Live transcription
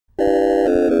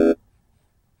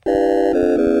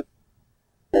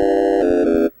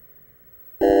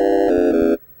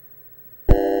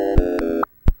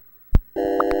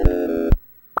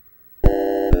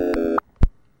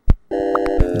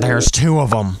There's two of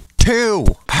them. Two!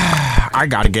 I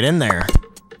gotta get in there.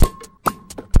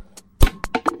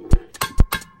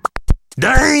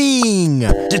 Dang!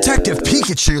 Detective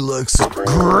Pikachu looks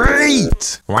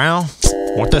great! Well,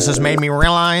 what this has made me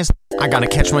realize, I gotta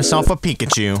catch myself a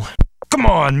Pikachu. Come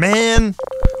on, man!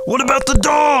 What about the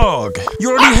dog?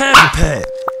 You already have a pet.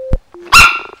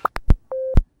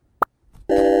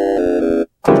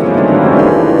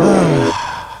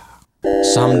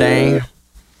 Someday,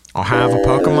 I'll have a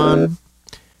Pokemon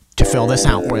to fill this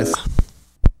out with.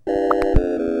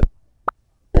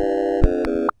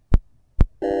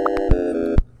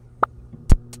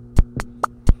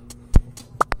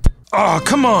 Oh,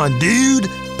 come on, dude!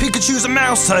 Pikachu's a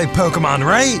mouse-type Pokemon,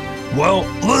 right? Well,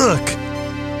 look!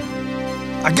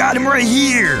 I got him right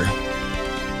here!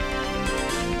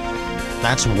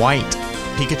 That's white.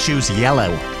 Pikachu's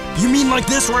yellow. You mean like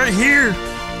this right here?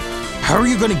 How are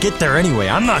you gonna get there anyway?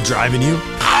 I'm not driving you.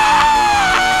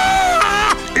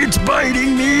 Ah! It's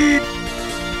biting me!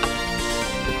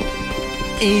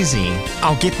 Easy.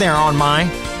 I'll get there on my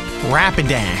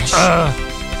Rapidash.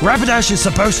 Rapidash is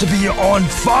supposed to be on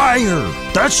fire!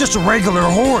 That's just a regular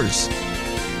horse.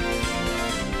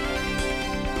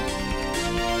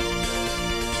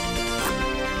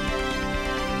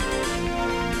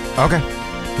 Okay.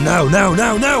 No,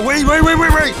 wait!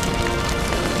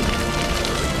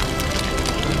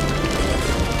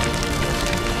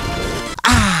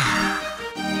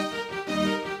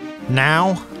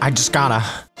 Now, I just gotta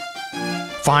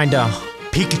find a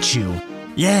Pikachu.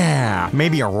 Yeah,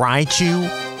 maybe a Raichu.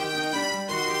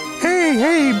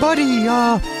 Hey, buddy,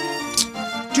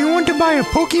 do you want to buy a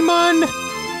Pokemon?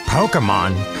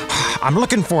 Pokemon? I'm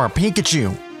looking for a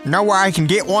Pikachu. Know where I can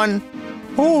get one?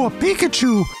 Oh, a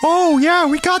Pikachu. Oh, yeah,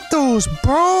 we got those,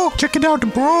 bro. Check it out,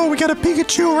 bro. We got a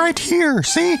Pikachu right here.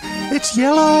 See? It's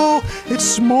yellow. It's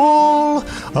small.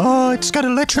 It's got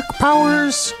electric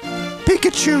powers.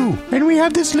 Pikachu. And we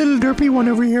have this little derpy one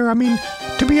over here. I mean,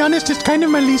 to be honest, it's kind of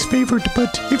my least favorite,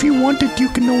 but if you want it, you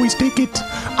can always take it.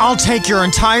 I'll take your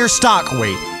entire stock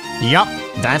weight. Yup,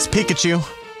 that's Pikachu.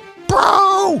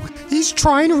 Bro! He's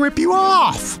trying to rip you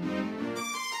off.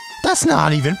 That's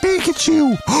not even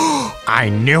Pikachu! I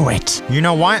knew it! You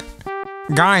know what?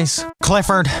 Guys,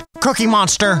 Clifford, Cookie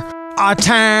Monster,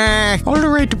 attack!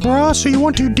 Alright, bruh, so you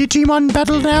want to Digimon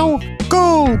battle now?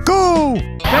 Go!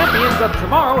 Champions of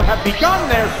tomorrow have begun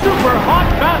their super hot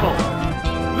battle!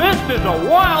 This is a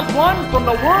wild one from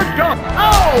the word go!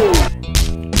 Oh!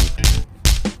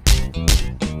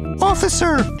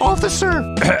 Officer!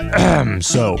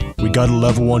 So, we got a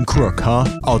level 1 crook, huh?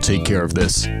 I'll take care of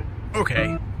this.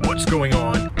 Okay, what's going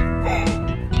on?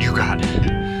 You got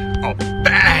a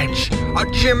badge! A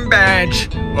gym badge!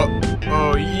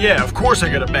 Yeah, of course I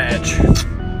got a badge.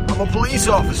 I'm a police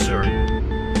officer.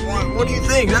 What do you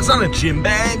think? That's not a gym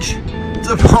badge. It's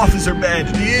an officer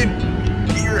badge, dude.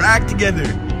 Get your act together.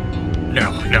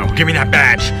 No, give me that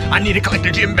badge. I need to collect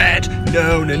a gym badge.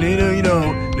 No, you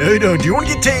don't. No, you don't. Do you want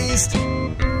to get tased?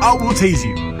 I will tase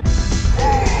you.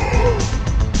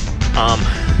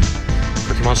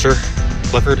 Cookie Monster,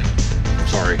 Clifford, I'm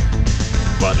sorry,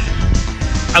 but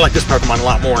I like this Pokemon a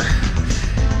lot more.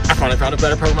 I finally found a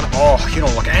better Pokemon. Oh, you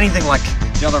don't look anything like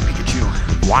the other Pikachu.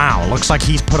 Wow, looks like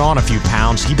he's put on a few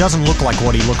pounds. He doesn't look like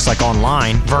what he looks like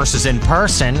online versus in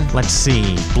person. Let's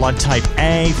see, blood type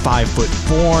A,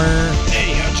 5'4".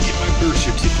 Hey, how'd you get my birth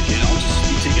certificate? I'll just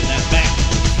be taking that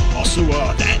back. Also,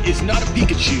 that is not a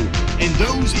Pikachu. And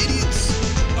those idiots,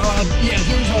 yeah,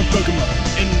 those are Pokemon.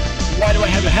 And why do I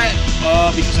have a hat?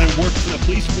 Because I work for the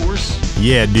police force.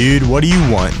 Yeah, dude, what do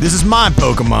you want? This is my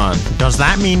Pokemon. Does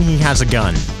that mean he has a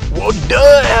gun? Well, duh,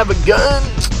 I have a gun.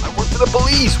 I work for the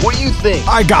police. What do you think?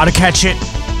 I gotta catch it.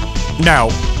 No,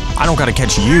 I don't gotta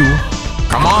catch you.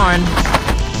 Come on,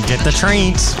 get the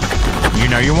treats. You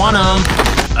know you want them.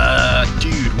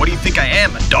 Dude, what do you think I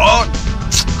am, a dog?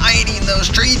 I ain't eating those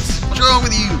treats. What's wrong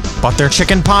with you? But they're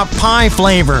chicken pot pie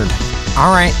flavored.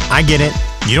 All right, I get it.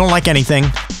 You don't like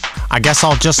anything. I guess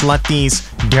I'll just let these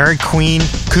Dairy Queen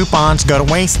coupons go to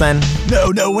waste then.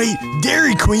 No, wait.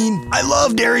 Dairy Queen. I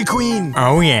love Dairy Queen.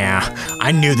 Oh yeah,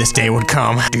 I knew this day would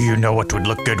come. Do you know what would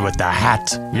look good with the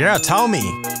hat? Yeah, tell me.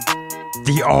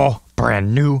 The all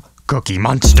brand new Cookie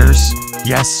Monsters.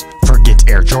 Yes, forget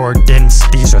Air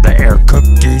Jordans. These are the Air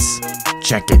Cookies.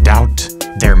 Check it out.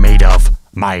 They're made of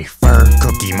my fur,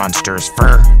 Cookie Monster's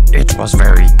fur. It was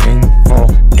very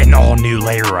painful. An all new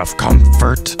layer of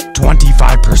comfort.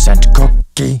 25%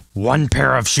 cookie. One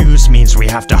pair of shoes means we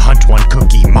have to hunt one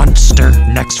Cookie Monster.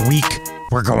 Next week,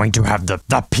 we're going to have the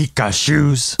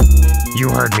Pikachus. You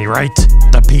heard me right,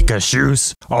 the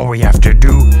Pikachus. All we have to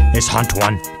do is hunt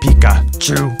one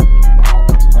Pikachu.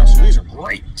 So these are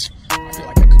great.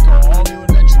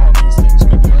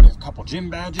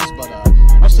 badges, but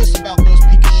what's this about those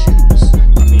Pikachus?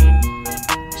 I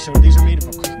mean, so these are made of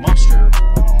a Cookie Monster.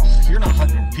 You're not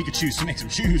hunting Pikachus to make some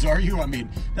shoes, are you? I mean,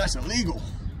 that's illegal.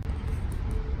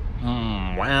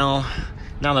 Well,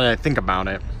 now that I think about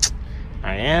it,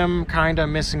 I am kinda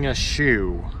missing a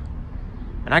shoe.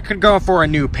 And I could go for a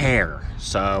new pair,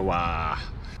 so,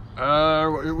 what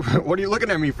are you looking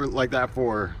at me for like that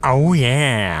for? Oh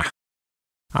yeah.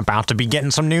 About to be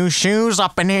getting some new shoes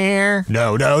up in here.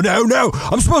 No,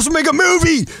 I'm supposed to make a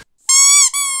movie!